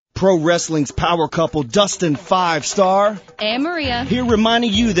pro wrestling's power couple, Dustin Starr. And Maria. Here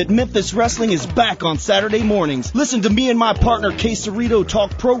reminding you that Memphis Wrestling is back on Saturday mornings. Listen to me and my partner, Cerrito,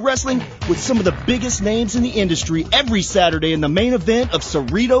 talk pro wrestling with some of the biggest names in the industry every Saturday in the main event of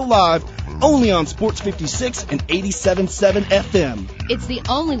Cerrito Live, only on Sports 56 and 87.7 FM. It's the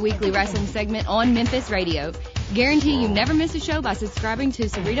only weekly wrestling segment on Memphis radio. Guarantee you never miss a show by subscribing to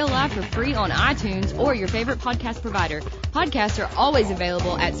Cerrito Live for free on iTunes or your favorite podcast provider. Podcasts are always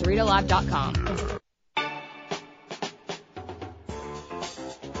available at CerritoLive.com.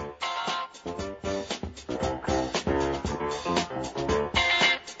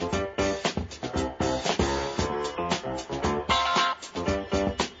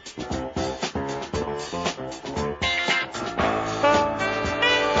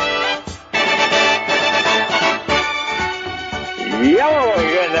 Hello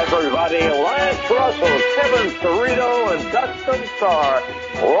again, everybody. Lance Russell, Kevin Cerrito, and Dustin Starr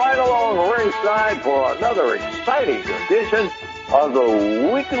right along ringside for another exciting edition of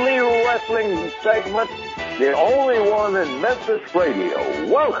the weekly wrestling segment, the only one in Memphis radio.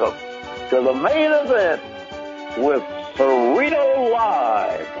 Welcome to the main event with Cerrito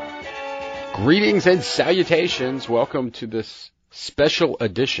Live. Greetings and salutations. Welcome to this special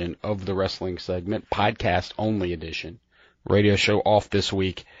edition of the wrestling segment, podcast only edition. Radio show off this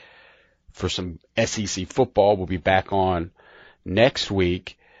week for some SEC football. We'll be back on next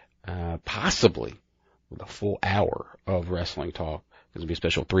week, possibly with a full hour of wrestling talk. This will be a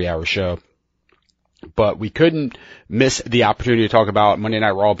special 3-hour show. But we couldn't miss the opportunity to talk about Monday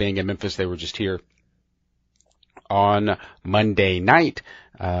Night Raw being in Memphis. They were just here on Monday night.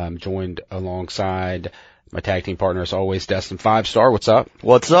 Joined alongside my tag team partner, as always, Dustin Starr. What's up?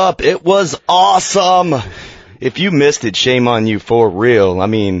 What's up? It was awesome. If you missed it, shame on you for real. I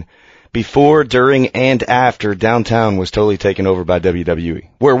mean, before, during, and after, downtown was totally taken over by WWE,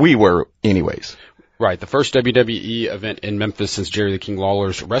 where we were anyways. Right, the first WWE event in Memphis since Jerry the King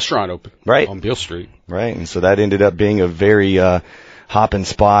Lawler's restaurant opened on Beale Street. Right, and so that ended up being a very hopping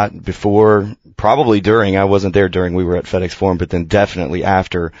spot before, probably during. I wasn't there during, we were at FedEx Forum, but then definitely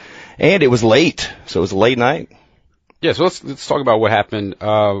after. And it was late, so it was a late night. Yeah, so let's talk about what happened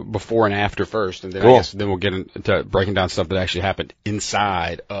before and after first, and then Cool. I guess then we'll get into breaking down stuff that actually happened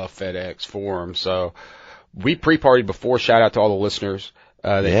inside of FedEx Forum. So we pre-partied before. Shout out to all the listeners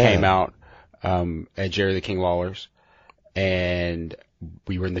that came out at Jerry the King Lawler's, and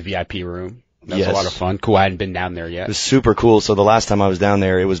we were in the VIP room. That was a lot of fun. Cool. I hadn't been down there yet. It was super cool. So the last time I was down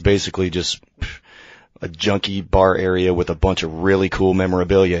there, it was basically just a junky bar area with a bunch of really cool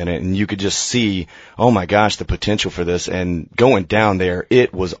memorabilia in it, and you could just see, oh my gosh, the potential for this. And going down there,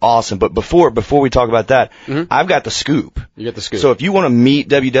 it was awesome. But before we talk about that, I've got the scoop. You got the scoop. So if you want to meet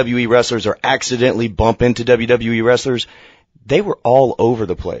WWE wrestlers or accidentally bump into WWE wrestlers, they were all over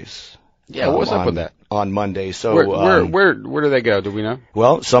the place. Yeah, what's up with that? On Monday. So where do they go? Do we know?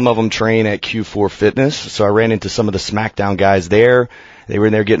 Well, some of them train at Q4 Fitness. So I ran into some of the SmackDown guys there. They were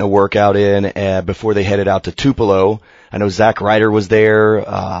in there getting a workout in before they headed out to Tupelo. I know Zack Ryder was there.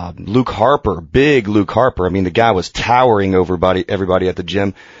 Luke Harper, big Luke Harper. I mean, the guy was towering over everybody at the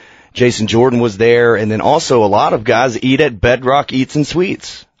gym. Jason Jordan was there. And then also a lot of guys eat at Bedrock Eats and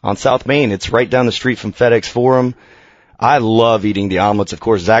Sweets on South Main. It's right down the street from FedEx Forum. I love eating the omelets. Of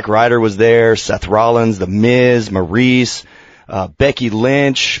course, Zack Ryder was there, Seth Rollins, The Miz, Maurice, Becky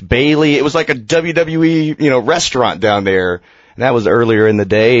Lynch, Bayley. It was like a WWE, restaurant down there. And that was earlier in the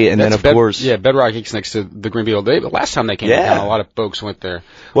day. And then, of course... Yeah, Bedrock Eats next to the Green Beetle Day. But last time they came down, a lot of folks went there.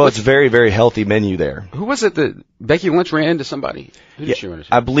 Well, it's a very, very healthy menu there. Who was it that Becky Lynch ran into somebody? Who did she run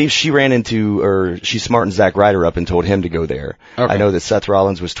into? I believe she she smartened Zack Ryder up and told him to go there. Okay. I know that Seth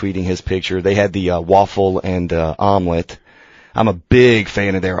Rollins was tweeting his picture. They had the waffle and omelet. I'm a big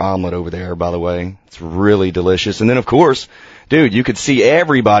fan of their omelet over there, by the way. It's really delicious. And then, of course, dude, you could see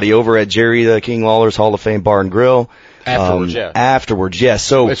everybody over at Jerry the King Lawler's Hall of Fame Bar and Grill. Afterwards, yes.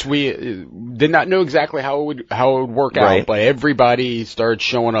 So we did not know exactly how it would work out, but everybody started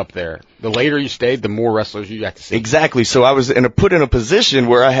showing up there. The later you stayed, the more wrestlers you got to see. Exactly. So I was put in a position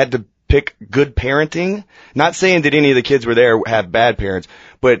where I had to pick good parenting. Not saying that any of the kids were there have bad parents,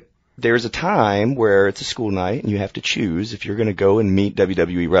 but there's a time where it's a school night and you have to choose if you're going to go and meet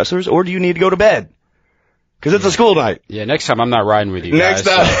WWE wrestlers or do you need to go to bed? Because it's a school night. Yeah, next time I'm not riding with you guys. Next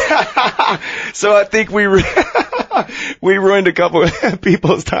time. So I think we ruined a couple of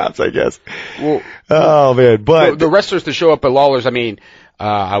people's times, I guess. Well, oh man, but the wrestlers to show up at Lawler's, I mean,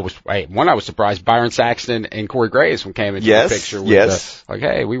 I was surprised Byron Saxton and Corey Graves came into the picture. With like,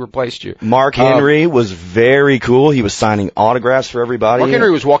 hey, we replaced you. Mark Henry was very cool. He was signing autographs for everybody. Mark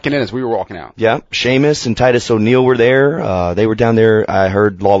Henry was walking in as we were walking out. Yeah. Sheamus and Titus O'Neil were there. They were down there. I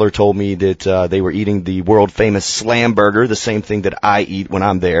heard Lawler told me that they were eating the world famous Slam Burger, the same thing that I eat when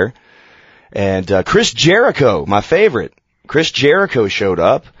I'm there. And Chris Jericho, my favorite. Chris Jericho showed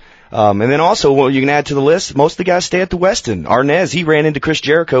up. And then also, well, you can add to the list, most of the guys stay at the Westin. Arnez, he ran into Chris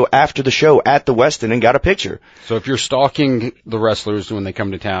Jericho after the show at the Westin and got a picture. So if you're stalking the wrestlers when they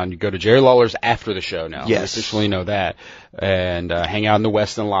come to town, you go to Jerry Lawler's after the show now. Yes. We officially know that. And hang out in the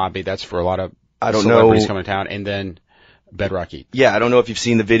Westin lobby. That's for a lot of celebrities coming to town. And then Bedrock Eat. Yeah, I don't know if you've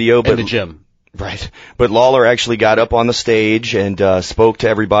seen the video, but and the gym. Right. But Lawler actually got up on the stage and spoke to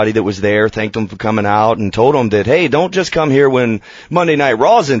everybody that was there, thanked them for coming out, and told them that, hey, don't just come here when Monday Night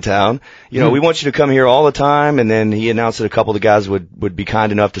Raw's in town. You know, we want you to come here all the time. And then he announced that a couple of the guys would be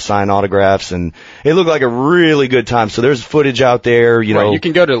kind enough to sign autographs, and it looked like a really good time. So there's footage out there, you know. You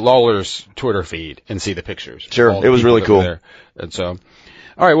can go to Lawler's Twitter feed and see the pictures. Sure. It was really cool. And so,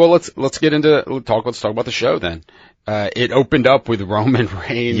 all right, well, let's talk about the show then. It opened up with Roman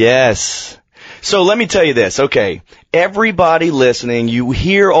Reigns. Yes. So let me tell you this, okay. Everybody listening, you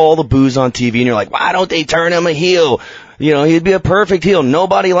hear all the boos on TV and you're like, why don't they turn him a heel? You know, he'd be a perfect heel.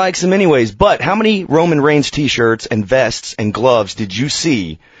 Nobody likes him anyways. But how many Roman Reigns t-shirts and vests and gloves did you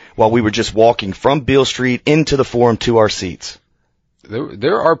see while we were just walking from Beale Street into the Forum to our seats?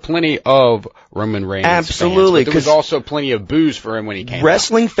 There are plenty of Roman Reigns Absolutely, fans, but there was also plenty of boos for him when he came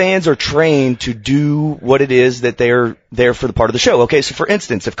Wrestling fans are trained to do what it is that they're there for the part of the show. Okay, so for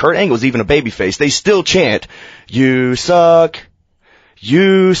instance, if Kurt Angle's even a babyface, they still chant, "You suck,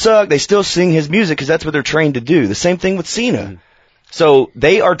 you suck." They still sing his music because that's what they're trained to do. The same thing with Cena. So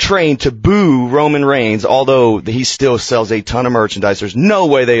they are trained to boo Roman Reigns, although he still sells a ton of merchandise. There's no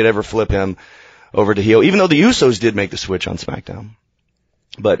way they'd ever flip him over to heel, even though the Usos did make the switch on SmackDown.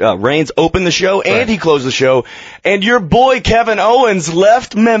 But Reigns opened the show, and he closed the show, and your boy Kevin Owens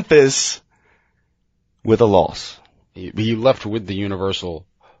left Memphis with a loss. He left with the Universal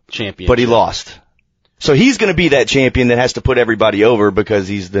Championship. But he lost. So he's going to be that champion that has to put everybody over because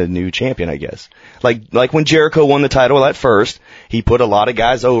he's the new champion, I guess. Like when Jericho won the title at first, he put a lot of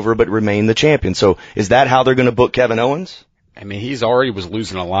guys over but remained the champion. So is that how they're going to book Kevin Owens? I mean, he's already was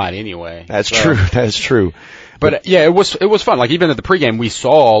losing a lot anyway. That's true. That's true. But yeah, it was fun. Like even at the pregame, we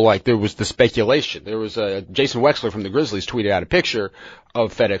saw like there was the speculation. There was Jason Wexler from the Grizzlies tweeted out a picture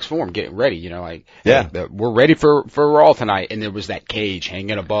of FedEx Forum getting ready. You know, like we're ready for Raw tonight, and there was that cage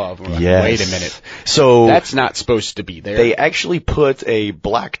hanging above. And we're like, wait a minute, so that's not supposed to be there. They actually put a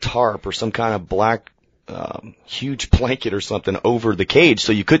black tarp or some kind of black huge blanket or something over the cage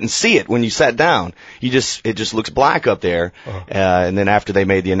so you couldn't see it when you sat down. It just looks black up there. And then after they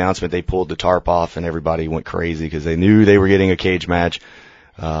made the announcement, they pulled the tarp off and everybody went crazy because they knew they were getting a cage match.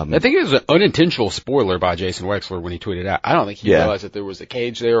 I think it was an unintentional spoiler by Jason Wexler when he tweeted out. I don't think he realized that there was a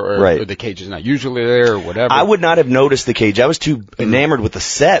cage there or the cage is not usually there or whatever. I would not have noticed the cage. I was too enamored with the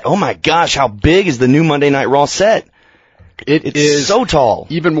set. Oh my gosh, how big is the new Monday Night Raw set? It's is so tall.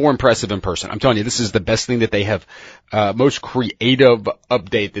 Even more impressive in person. I'm telling you, this is the best thing that they have, most creative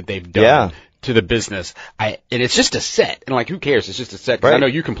update that they've done to the business. And it's just a set. And like, who cares? It's just a set. Cause I know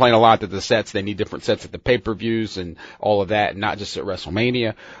you complain a lot that the sets, they need different sets at the pay-per-views and all of that, not just at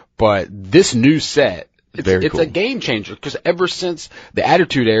WrestleMania. But this new set, it's a game changer. Cause ever since the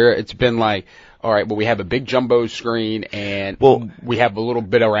Attitude Era, it's been like, all right, well, we have a big jumbo screen and we have a little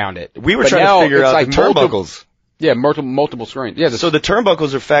bit around it. We were trying to figure out the turnbuckles. Yeah, multiple screens. Yeah. So the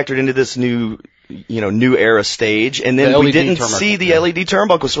turnbuckles are factored into this new era stage, and then we didn't see the LED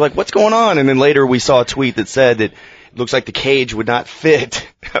turnbuckles. So like, what's going on? And then later we saw a tweet that said that it looks like the cage would not fit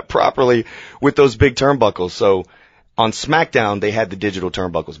properly with those big turnbuckles. So on SmackDown, they had the digital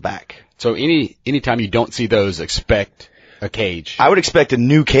turnbuckles back. So anytime you don't see those, expect a cage. I would expect a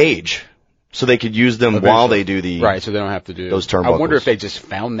new cage. So they could use them while they do so they don't have to do those turnbuckles. I wonder if they just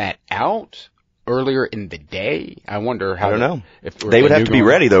found that out earlier in the day. I wonder how. I don't know. If they would have to be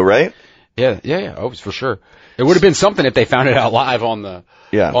ready though, right? Yeah. Oh, for sure. It would have been something if they found it out live on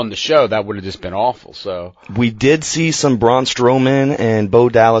the show. That would have just been awful. So we did see some Braun Strowman and Bo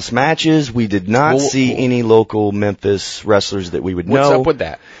Dallas matches. We did not see any local Memphis wrestlers that we would know. What's up with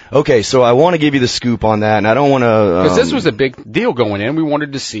that? Okay, so I want to give you the scoop on that, and I don't want to because this was a big deal going in. We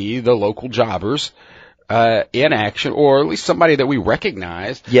wanted to see the local jobbers in action, or at least somebody that we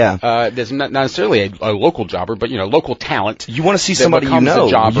recognize. That's not necessarily a local jobber, but local talent. You want to see somebody you know.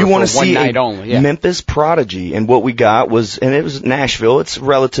 You want to see a Memphis prodigy, and what we got was, and it was Nashville. It's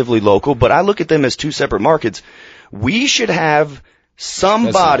relatively local, but I look at them as two separate markets. We should have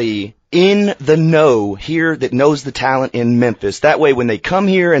somebody in the know here that knows the talent in Memphis. That way, when they come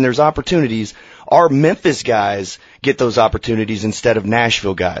here and there's opportunities, our Memphis guys get those opportunities instead of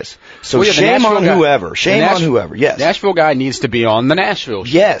Nashville guys. So shame on whoever. Shame on whoever. Yes. Nashville guy needs to be on the Nashville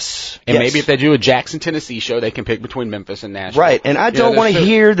show. Yes. And maybe if they do a Jackson, Tennessee show, they can pick between Memphis and Nashville. Right. And I don't want to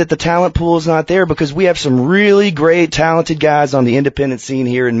hear that the talent pool is not there, because we have some really great, talented guys on the independent scene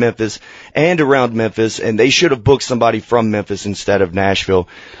here in Memphis and around Memphis, and they should have booked somebody from Memphis instead of Nashville.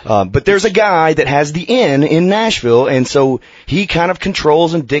 But there's a guy that has the in Nashville, and so he kind of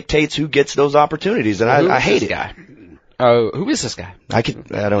controls and dictates who gets those opportunities, and I hate it. Guy? Who is this guy? I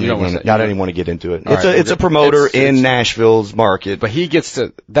don't even want to get into it. It's a promoter in Nashville's market. But he gets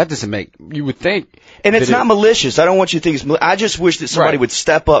to, that doesn't make, you would think. And it's not malicious. I don't want you to think it's malicious. I just wish that somebody would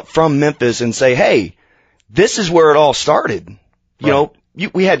step up from Memphis and say, hey, this is where it all started. You know,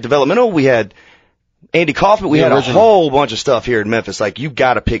 we had developmental, we had Andy Kaufman, we had a whole bunch of stuff here in Memphis. Like, you've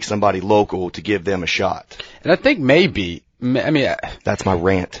got to pick somebody local to give them a shot. And I think maybe, that's my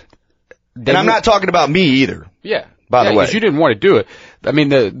rant. And I'm not talking about me either. Yeah. By the way, because you didn't want to do it. I mean,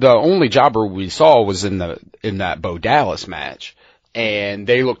 the only jobber we saw was in that Bo Dallas match, and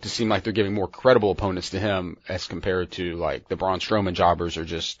they look to seem like they're giving more credible opponents to him as compared to like the Braun Strowman jobbers are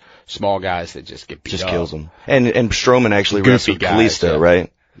just small guys that just get beat up. Just kills them. And Strowman actually wrestled Kalisto,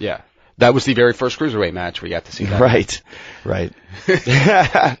 right? Yeah, that was the very first cruiserweight match we got to see. That right.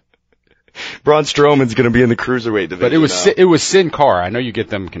 Braun Strowman's going to be in the cruiserweight division. But it was Sin Cara. I know you get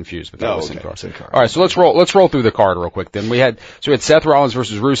them confused, but that was Sin Cara. All right, so let's roll through the card real quick. Then we had Seth Rollins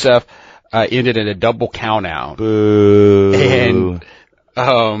versus Rusev, ended in a double count out. Boo. And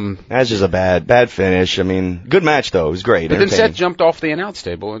that's just a bad finish. I mean, good match though. It was great. But then Seth jumped off the announce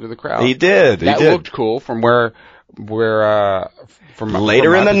table into the crowd. He did. That looked cool from from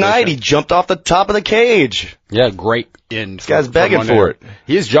later in the night, he jumped off the top of the cage. Yeah, great end. This guy's begging for it.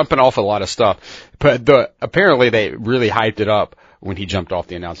 He is jumping off a lot of stuff, but apparently they really hyped it up when he jumped off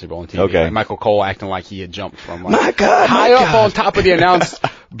the announce table on TV. Okay. Like Michael Cole acting like he had jumped from high up on top of the announce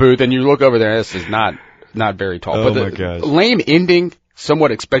booth, and you look over there, this is not very tall. Oh, but the lame ending,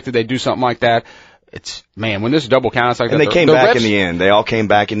 somewhat expected they do something like that. It's, man, when this double count, it's like and that. And they came back in the end. They all came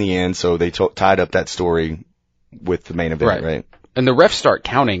back in the end, so they tied up that story with the main event, right? And the refs start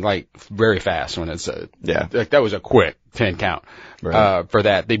counting like very fast when it's like that was a quick 10 count for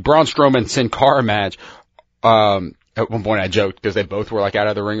that. The Braun Strowman Sin Cara match. At one point I joked because they both were like out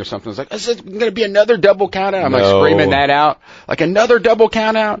of the ring or something. I was like, is it going to be another double count out? I'm like screaming that out, like another double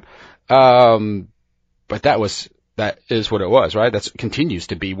count out. But that is what it was, right? That continues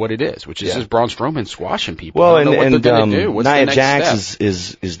to be what it is, which is just Braun Strowman squashing people. Well, Nia Jax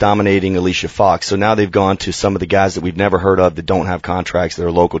is dominating Alicia Fox. So now they've gone to some of the guys that we've never heard of that don't have contracts that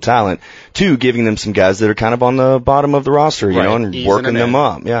are local talent, to giving them some guys that are kind of on the bottom of the roster, you know, and working them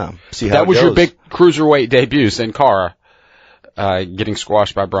up. Yeah. See how that was your big cruiserweight debut, Sin Cara, getting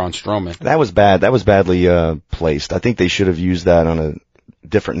squashed by Braun Strowman. That was bad. That was badly placed. I think they should have used that on a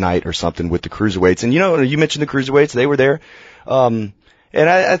different night or something with the cruiserweights. And you know, you mentioned the cruiserweights, they were there. And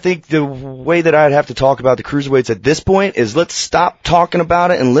I think the way that I'd have to talk about the cruiserweights at this point is let's stop talking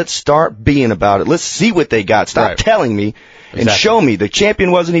about it and let's start being about it. Let's see what they got. Stop telling me and show me. The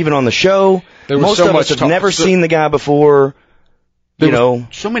champion wasn't even on the show. Most of us have never seen the guy before. There were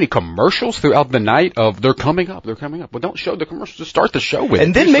so many commercials throughout the night of they're coming up. Well, don't show the commercials. Just start the show with it.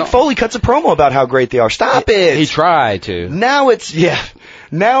 And then Mick Foley cuts a promo about how great they are. Stop it. He tried to. Now it's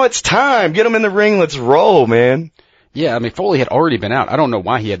time. Get them in the ring. Let's roll, man. Yeah, I mean, Foley had already been out. I don't know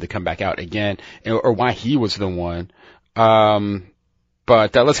why he had to come back out again or why he was the one.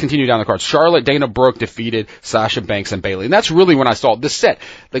 But let's continue down the card. Charlotte, Dana Brooke defeated Sasha Banks and Bayley. And that's really when I saw this set.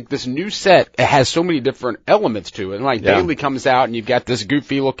 Like, this new set, it has so many different elements to it. And like, Bayley comes out and you've got this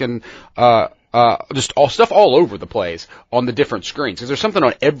goofy looking, just stuff all over the place on the different screens. Because there's something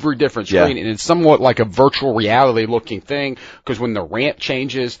on every different screen, and it's somewhat like a virtual reality looking thing. Because when the ramp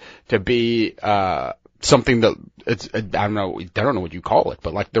changes to be, something that I don't know what you call it,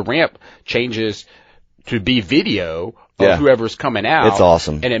 but like the ramp changes to be video of whoever's coming out. It's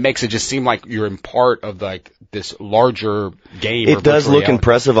awesome. And it makes it just seem like you're in part of like this larger game. It does look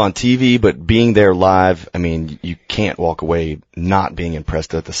impressive on TV, but being there live, I mean, you can't walk away not being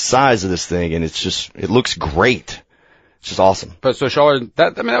impressed at the size of this thing, and it looks great. It's just awesome. But so Charlotte,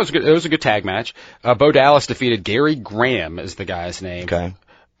 that was good. It was a good tag match. Bo Dallas defeated Gary Graham is the guy's name. Okay.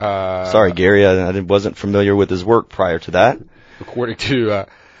 Sorry, Gary, I wasn't familiar with his work prior to that. According to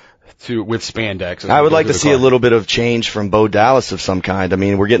with spandex. I would like to see a little bit of change from Bo Dallas of some kind. I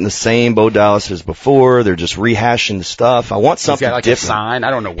mean, we're getting the same Bo Dallas as before. They're just rehashing the stuff. I want something different. A sign. I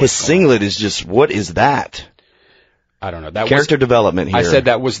don't know. His singlet is just, what is that? I don't know. That Character development here. I said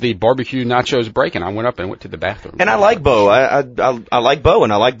that was the barbecue nachos break, and I went up and went to the bathroom. And I like Bo. I like Bo,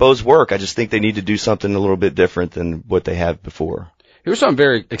 and I like Bo's work. I just think they need to do something a little bit different than what they have before. Here's something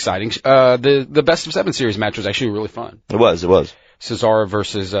very exciting. The best of 7 series match was actually really fun. It was. Cesaro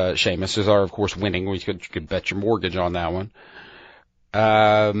versus Sheamus. Cesaro, of course, winning. You could bet your mortgage on that one.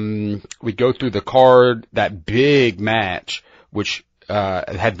 We go through the card, that big match, which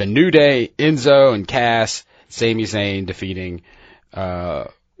had the New Day, Enzo and Cass, Sami Zayn defeating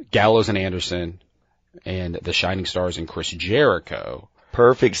Gallows and Anderson, and the Shining Stars and Chris Jericho.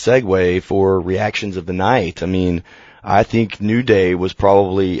 Perfect segue for reactions of the night. I mean, I think New Day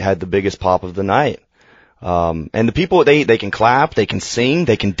had the biggest pop of the night. And the people, they can clap, they can sing,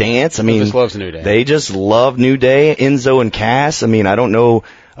 they can dance. I mean, just loves New Day. They just love New Day, Enzo and Cass. I mean, I don't know,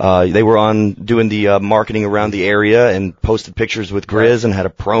 they were doing the marketing around the area and posted pictures with Grizz and had a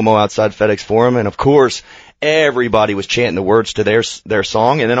promo outside FedEx Forum. And of course, everybody was chanting the words to their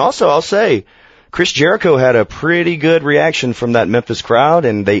song. And then also, I'll say, Chris Jericho had a pretty good reaction from that Memphis crowd,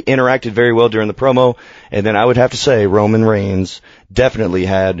 and they interacted very well during the promo. And then I would have to say Roman Reigns definitely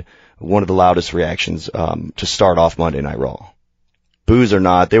had one of the loudest reactions to start off Monday Night Raw. Boos or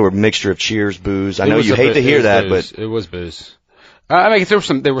not, they were a mixture of cheers, boos. I know you hate to hear that, but it was boos. I mean,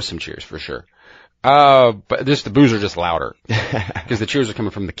 there were some cheers for sure. But the boos are just louder because the cheers are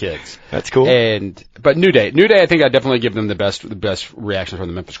coming from the kids. That's cool. But New Day, I think I definitely give them the best reaction from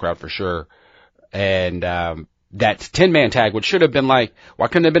the Memphis crowd for sure. And that 10-man tag, which should have been why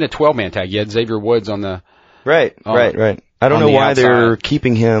couldn't it have been a 12-man tag? You had Xavier Woods on the right. I don't know why they're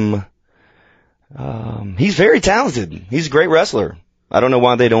keeping him. He's very talented. He's a great wrestler. I don't know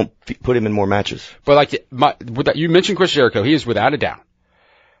why they don't put him in more matches. But you mentioned Chris Jericho. He is without a doubt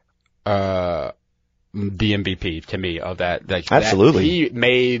the MVP to me of that. Absolutely. He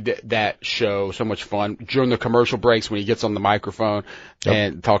made that show so much fun during the commercial breaks when he gets on the microphone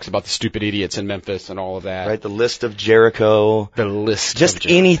and talks about the stupid idiots in Memphis and all of that. Right, the list of Jericho. Just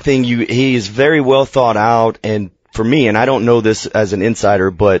anything he is very well thought out. And for me, and I don't know this as an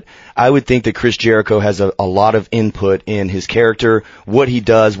insider, but I would think that Chris Jericho has a lot of input in his character, what he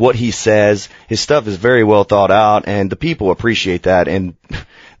does, what he says. His stuff is very well thought out, and the people appreciate that. And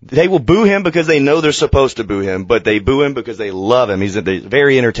they will boo him because they know they're supposed to boo him, but they boo him because they love him. He's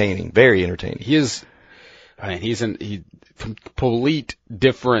very entertaining, very entertaining. He's complete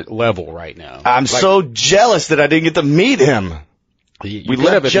different level right now. I'm so jealous that I didn't get to meet him. We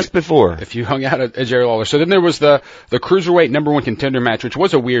left just before. If you hung out at Jerry Lawler. So then there was the cruiserweight #1 contender match, which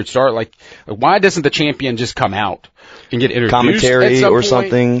was a weird start. Why doesn't the champion just come out and get introduced commentary at some or point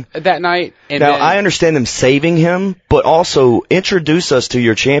something that night? And now, I understand them saving him, but also introduce us to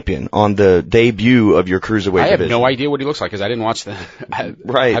your champion on the debut of your cruiserweight division. I have no idea what he looks like because I didn't watch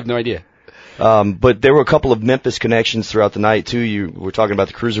Right. I have no idea. But there were a couple of Memphis connections throughout the night too. You were talking about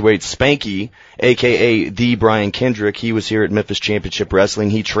the cruiserweight Spanky, aka the Brian Kendrick. He was here at Memphis Championship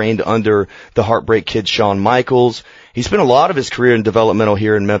Wrestling. He trained under the Heartbreak Kid Shawn Michaels. He spent a lot of his career in developmental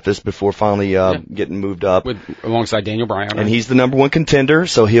here in Memphis before finally getting moved up alongside Daniel Bryan. And he's the #1 contender,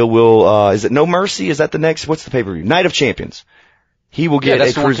 so is it No Mercy? Is that the next? What's the pay-per-view? Night of Champions. He will get a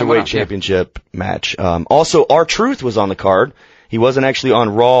cruiserweight championship match. Also, R-Truth was on the card. He wasn't actually on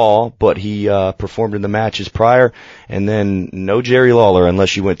Raw, but he performed in the matches prior. And then no Jerry Lawler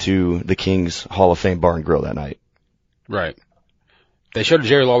unless you went to the King's Hall of Fame Bar and Grill that night. Right. They showed a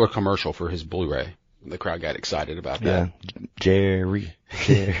Jerry Lawler commercial for his Blu-ray. The crowd got excited about that. Yeah, Jerry.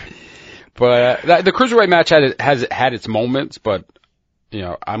 But the cruiserweight match has had its moments, but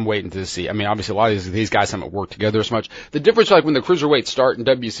I'm waiting to see. I mean, obviously a lot of these guys haven't worked together as much. The difference, when the cruiserweights start in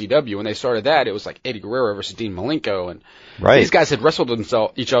WCW, when they started that, it was like Eddie Guerrero versus Dean Malenko, and these guys had wrestled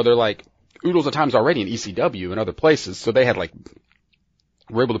each other like oodles of times already in ECW and other places, so they had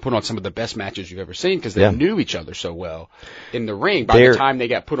were able to put on some of the best matches you've ever seen because they knew each other so well in the ring by the time they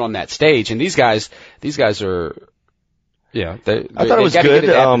got put on that stage. And these guys are. Yeah, I thought it was good.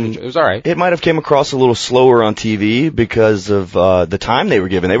 It was all right. It might have came across a little slower on TV because of the time they were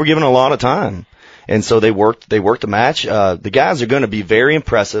given. They were given a lot of time, and so they worked the match. The guys are going to be very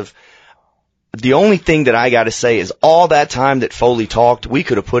impressive. The only thing that I got to say is all that time that Foley talked, we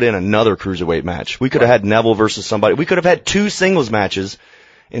could have put in another cruiserweight match. We could have had Neville versus somebody. We could have had 2 singles matches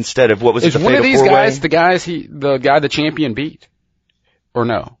instead of what was it? Is one of these guys the guy the champion beat, or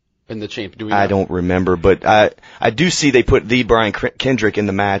no? In the champ, I don't remember, but I do see they put the Brian Kendrick in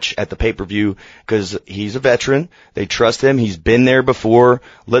the match at the pay-per-view because he's a veteran. They trust him. He's been there before.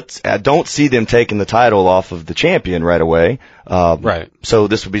 I don't see them taking the title off of the champion right away. Right. So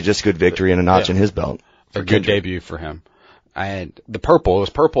this would be just good victory and a notch in his belt. A good debut for him. And the purple, it was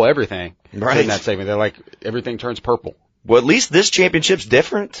purple everything. Right. in that segment. They're like, everything turns purple. Well, at least this championship's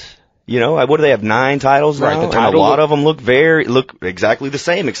different. You know, what do they have, 9 titles now? Right, the And a title lot of them look exactly the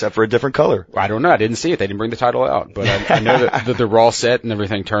same except for a different color. I don't know. I didn't see it. They didn't bring the title out, but I know that the Raw set and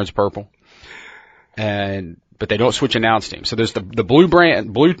everything turns purple. But they don't switch announce teams. So there's the blue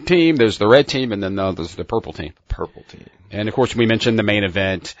team, there's the red team, and then there's the purple team. Purple team. And of course we mentioned the main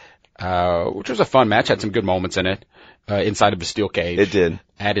event, which was a fun match, had some good moments in it, inside of the steel cage. It did.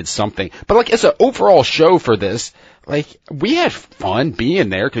 Added something. But like, as an overall show for this, like, we had fun being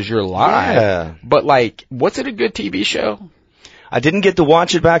there because you're live. Yeah. But like, was it a good TV show? I didn't get to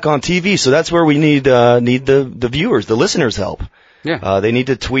watch it back on TV, so that's where we need the viewers, the listeners' help. Yeah. They need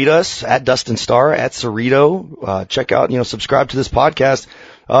to tweet us at Dustin Starr, at Cerrito. Check out, subscribe to this podcast,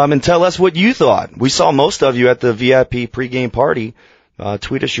 and tell us what you thought. We saw most of you at the VIP pregame party.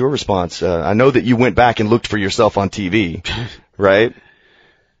 Tweet us your response. I know that you went back and looked for yourself on TV, right?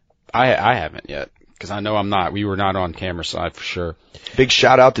 I haven't yet, because I know we were not on camera side for sure. Big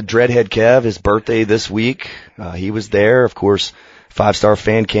shout out to Dreadhead Kev, his birthday this week. He was there. Of course, 5-star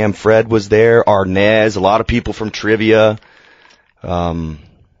fan cam Fred was there. Arnez, a lot of people from trivia.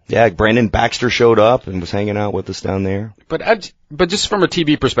 Brandon Baxter showed up and was hanging out with us down there. But just from a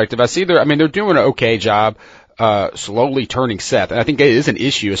TV perspective, I see they're doing an okay job, slowly turning Seth. And I think it is an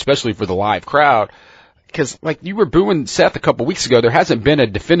issue, especially for the live crowd. Because, like, you were booing Seth a couple weeks ago. There hasn't been a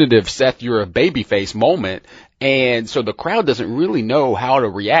definitive Seth, you're a babyface moment. And so the crowd doesn't really know how to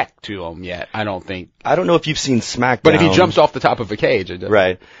react to him yet, I don't think. I don't know if you've seen SmackDown. But if he jumps off the top of a cage.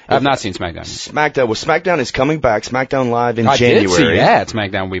 Right. I've not seen SmackDown. SmackDown is coming back. SmackDown Live in January. I did see that.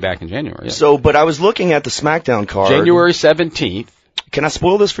 SmackDown will be back in January. Yeah. So, but I was looking at the SmackDown card. January 17th. Can I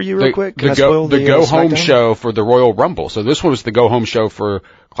spoil this for you real quick? The go home show for the Royal Rumble. So this one was the go home show for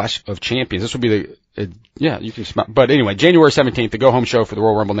Clash of Champions. This would be you can but anyway, January 17th, the go home show for the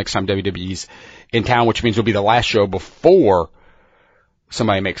Royal Rumble next time WWE's in town, which means it'll be the last show before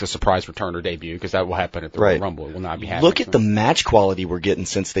somebody makes a surprise return or debut, because that will happen at the Royal Rumble. It will not be happening. Look at the match quality we're getting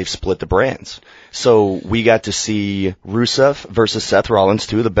since they've split the brands. So we got to see Rusev versus Seth Rollins,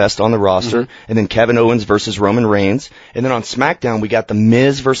 2 of the best on the roster, and then Kevin Owens versus Roman Reigns. And then on SmackDown, we got The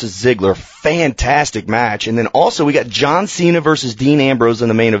Miz versus Ziggler, fantastic match. And then also we got John Cena versus Dean Ambrose in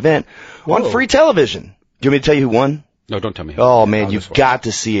the main event on free television. Do you want me to tell you who won? No, don't tell me. Oh man, you've got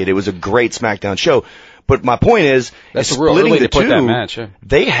to see it. It was a great SmackDown show. But my point is, splitting the two, match, yeah.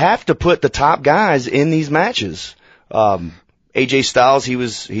 They have to put the top guys in these matches. AJ Styles,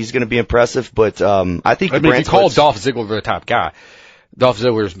 he's going to be impressive, but I think if you call Dolph Ziggler the top guy, Dolph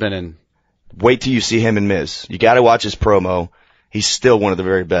Ziggler's been in. Wait till you see him and Miz. You got to watch his promo. He's still one of the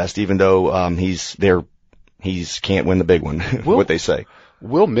very best, even though he's can't win the big one. What they say.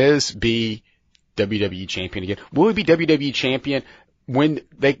 Will Miz be WWE champion again? Will he be WWE champion when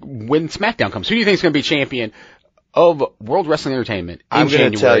SmackDown comes? Who do you think is going to be champion of World Wrestling Entertainment in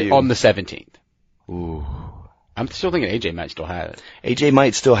January on the 17th? Ooh. I'm still thinking AJ might still have it. AJ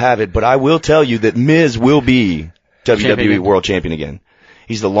might still have it, but I will tell you that Miz will be WWE World Champion again.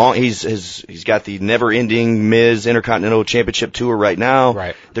 He's got the never-ending Miz Intercontinental Championship tour right now.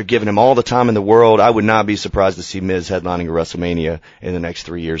 Right. They're giving him all the time in the world. I would not be surprised to see Miz headlining a WrestleMania in the next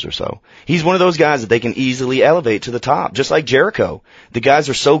 3 years or so. He's one of those guys that they can easily elevate to the top, just like Jericho. The guys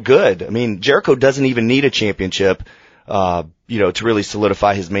are so good. I mean, Jericho doesn't even need a championship, to really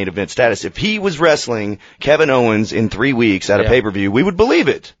solidify his main event status. If he was wrestling Kevin Owens in 3 weeks at a pay-per-view, we would believe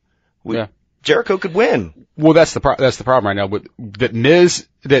it. Jericho could win. Well, that's the problem right now with that Miz.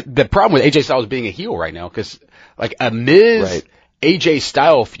 The problem with AJ Styles being a heel right now, because like a Miz AJ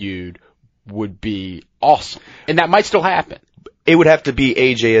style feud would be awesome, and that might still happen. It would have to be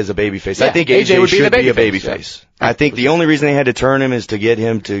AJ as a babyface. Yeah, I think AJ would should be a babyface. babyface. Yeah. I think the only reason they had to turn him is to get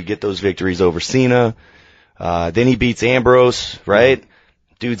him to get those victories over Cena. Then he beats Ambrose, right?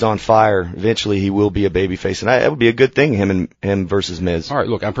 Dude's on fire. Eventually he will be a babyface, and that would be a good thing, him versus Miz. All right,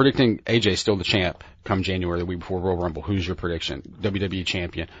 look, I'm predicting AJ still the champ come January, the week before Royal Rumble. Who's your prediction? WWE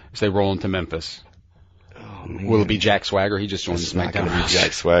champion. As they roll into Memphis. Oh, man. Will it be Jack Swagger? He just joined the SmackDown. It's not going to be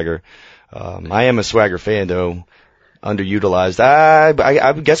Jack Swagger. I am a Swagger fan, though. Underutilized.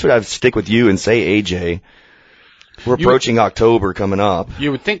 I guess I'd stick with you and say AJ. We're approaching October coming up. You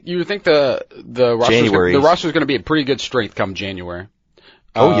would think the roster's going to be a pretty good strength come January.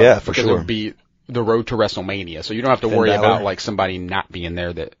 Oh yeah, for because sure. It would be the road to WrestleMania, so you don't have to worry about like somebody not being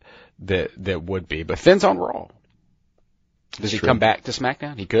there that would be. But Finn's on Raw. Does he come back to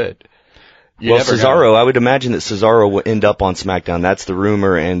SmackDown? He could. Cesaro, I would imagine that Cesaro will end up on SmackDown. That's the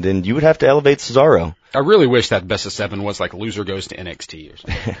rumor, and then you would have to elevate Cesaro. I really wish that Best of 7 was like loser goes to NXT or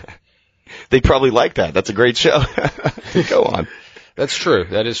something. They probably like that. That's a great show. Go on. That's true.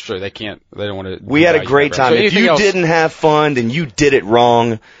 That is true. They don't want to. We had a great time. So if you didn't have fun, then you did it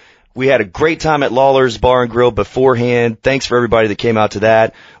wrong. We had a great time at Lawler's Bar and Grill beforehand. Thanks for everybody that came out to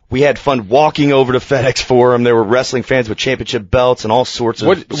that. We had fun walking over to FedEx Forum. There were wrestling fans with championship belts and all sorts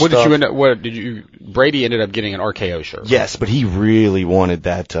of stuff. Brady ended up getting an RKO shirt. Right? Yes, but he really wanted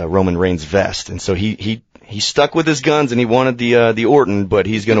that Roman Reigns vest, and so he stuck with his guns and he wanted the Orton, but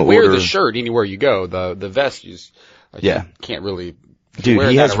he's going to order. Wear the shirt anywhere you go. The vest, you can't really. Dude,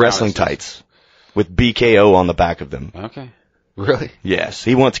 he has wrestling tights with BKO on the back of them. Okay, really? Yes,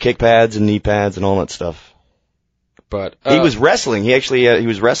 he wants kick pads and knee pads and all that stuff. But he was wrestling. He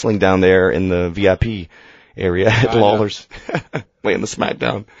was wrestling down there in the VIP area at Lawler's, playing the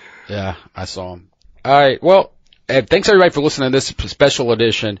SmackDown. Yeah, I saw him. All right, well, thanks everybody for listening to this special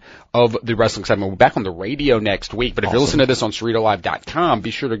edition of the Wrestling Segment. We're back on the radio next week, but if you're listening to this on CerritoLive.com,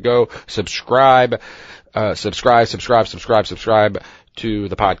 be sure to go subscribe to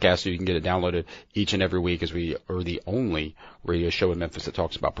the podcast so you can get it downloaded each and every week, as we are the only radio show in Memphis that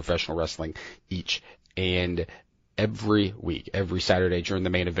talks about professional wrestling each and every week, every Saturday during the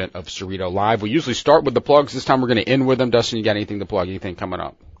main event of Cerrito Live. We usually start with the plugs. This time we're going to end with them. Dustin, you got anything to plug? Anything coming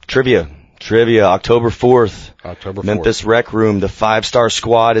up? Trivia, October 4th. Memphis Rec Room. The 5-star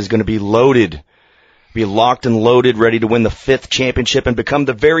squad is going to be loaded. Be locked and loaded, ready to win the 5th championship and become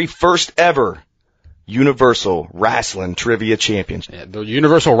the very first ever Universal Wrestling Trivia Champion. Yeah, the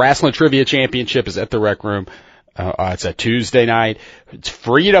Universal Wrestling Trivia Championship is at the Rec Room. It's a Tuesday night. It's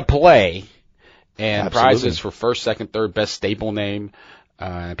free to play. And Absolutely. Prizes for first, second, third, best staple name.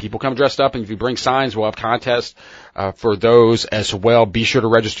 People come dressed up, and if you bring signs, we'll have contests for those as well. Be sure to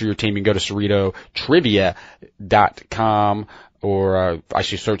register your team. You can go to CerritoTrivia.com, or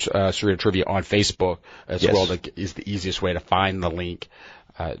actually search Cerrito Trivia on Facebook as well. That is the easiest way to find the link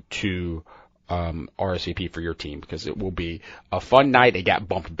to RSVP for your team, because it will be a fun night. It got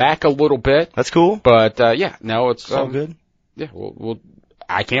bumped back a little bit. That's cool. But it's all good. Yeah,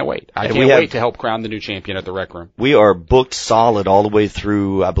 I can't wait. I can't wait to help crown the new champion at the Rec Room. We are booked solid all the way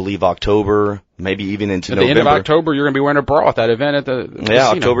through, I believe, October, maybe even into November. At the end of October, you're going to be wearing a bra at that event at the casino.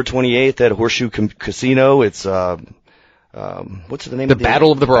 October 28th at Horseshoe Casino. It's what's the name of the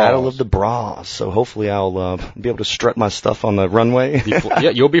Battle of the Bras. Battle of the Bras. So hopefully I'll be able to strut my stuff on the runway.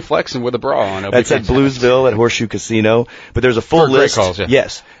 You'll be flexing with a bra on. That's at Bluesville at Horseshoe Casino. But there's a full list. Calls, yeah.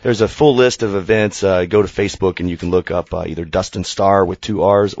 Yes, there's a full list of events. Go to Facebook and you can look up either Dustin Starr with 2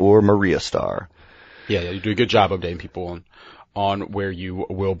 R's or Maria Starr. Yeah, you do a good job updating people on where you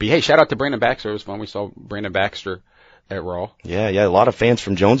will be. Hey, shout out to Brandon Baxter. It was fun. We saw Brandon Baxter at Raw. Yeah. A lot of fans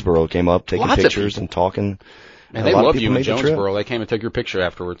from Jonesboro came up taking pictures and talking. And they love you in Jonesboro. They came and took your picture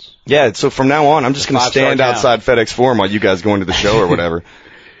afterwards. Yeah, so from now on, I'm just going to stand outside FedEx Forum while you guys go into the show or whatever.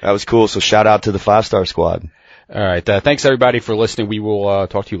 That was cool. So shout out to the 5-star squad. All right. Thanks, everybody, for listening. We will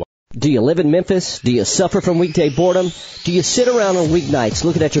talk to you later. Do you live in Memphis? Do you suffer from weekday boredom? Do you sit around on weeknights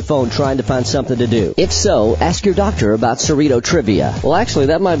looking at your phone trying to find something to do? If so, ask your doctor about Cerrito Trivia. Well, actually,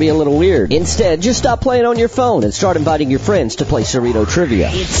 that might be a little weird. Instead, just stop playing on your phone and start inviting your friends to play Cerrito Trivia.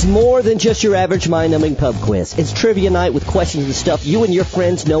 It's more than just your average mind-numbing pub quiz. It's trivia night with questions and stuff you and your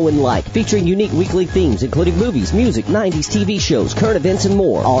friends know and like, featuring unique weekly themes, including movies, music, 90s TV shows, current events, and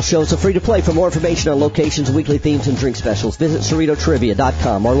more. All shows are free to play. For more information on locations, weekly themes, and drink specials, visit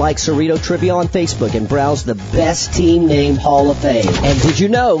CerritoTrivia.com or like Cerrito Trivia on Facebook and browse the Best Team Name Hall of Fame. And did you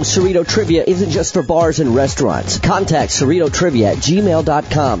know Cerrito Trivia isn't just for bars and restaurants? Contact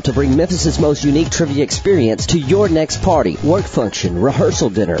CerritoTrivia@gmail.com to bring Memphis' most unique trivia experience to your next party, work function, rehearsal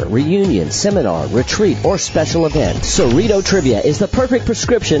dinner, reunion, seminar, retreat, or special event. Cerrito Trivia is the perfect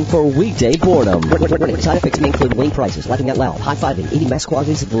prescription for weekday boredom. Side effects may include lame prices, laughing out loud, high-fiving, eating mass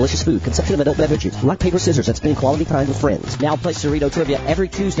quantities of delicious food, consumption of adult beverages, rock, paper, scissors, and spending quality time with friends. Now play Cerrito Trivia every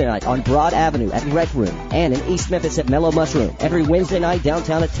Tuesday night on Broad Avenue at Rec Room, and in East Memphis at Mellow Mushroom, every Wednesday night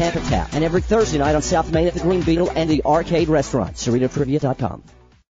downtown at Tampa Tap, and every Thursday night on South Main at the Green Beetle and the Arcade Restaurant. CerritoTrivia.com.